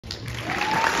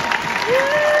Good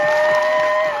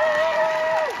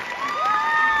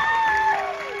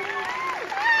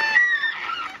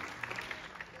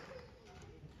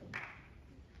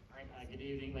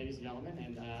evening, ladies and gentlemen,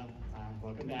 and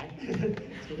welcome back.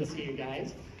 It's good to see you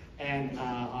guys. And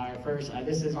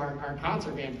this is our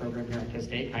concert band program here at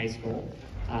Castaic High School,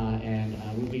 and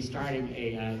we'll be starting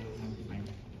my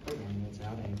program notes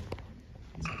out.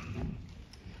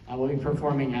 We'll be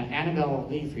performing Annabel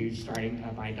for you, starting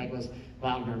by Douglas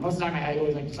Loudner. Most of the time, I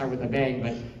always like to start with a bang,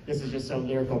 but this is just so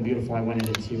lyrical and beautiful. I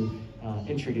wanted to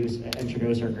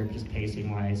introduce our group just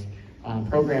pacing-wise.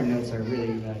 Program notes are really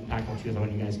impactful too, so I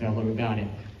want you guys to know a little about it.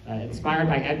 Inspired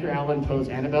by Edgar Allan Poe's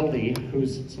Annabel Lee,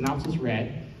 whose synopsis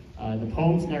read, the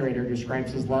poem's narrator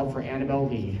describes his love for Annabel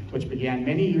Lee, which began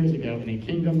many years ago in a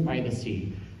kingdom by the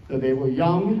sea. Though they were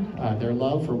young, their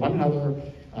love for one another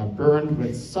burned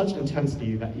with such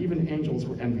intensity that even angels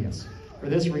were envious. For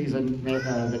this reason,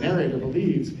 the narrator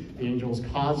believes the angels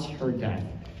caused her death.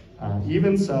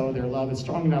 Even so, their love is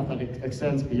strong enough that it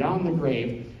extends beyond the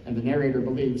grave, and the narrator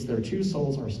believes their two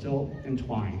souls are still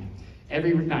entwined.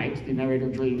 Every night, the narrator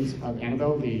dreams of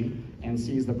Annabel Lee and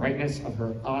sees the brightness of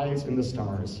her eyes in the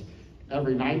stars.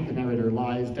 Every night, the narrator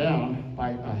lies down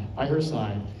by her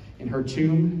side in her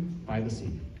tomb by the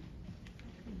sea.